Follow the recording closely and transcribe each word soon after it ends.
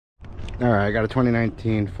Alright, I got a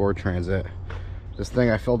 2019 Ford Transit. This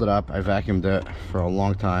thing, I filled it up, I vacuumed it for a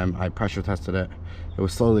long time, I pressure tested it. It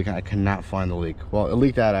was slowly leaking, I could not find the leak. Well, it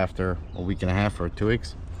leaked out after a week and a half or 2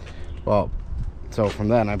 weeks. Well, so from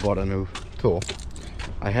then I bought a new tool.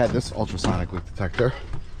 I had this ultrasonic leak detector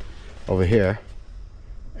over here,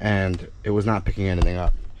 and it was not picking anything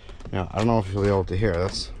up. Now, I don't know if you'll be able to hear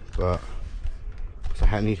this, but so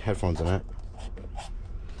I need headphones in it.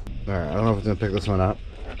 Alright, I don't know if it's gonna pick this one up,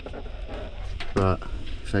 but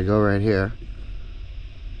if I go right here,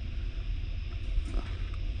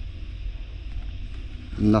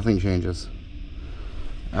 nothing changes.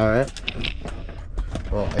 Alright,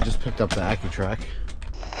 well, I just picked up the AccuTrak.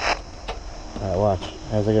 Alright, watch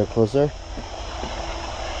as I get closer.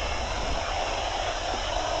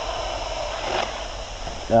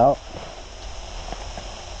 Out.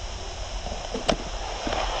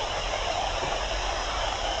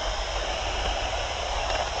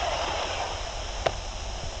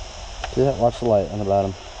 See that? Watch the light on the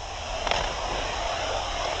bottom.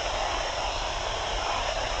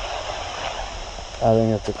 I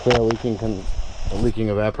think it's a clear leaking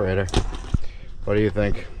evaporator. What do you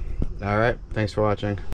think? Alright, thanks for watching.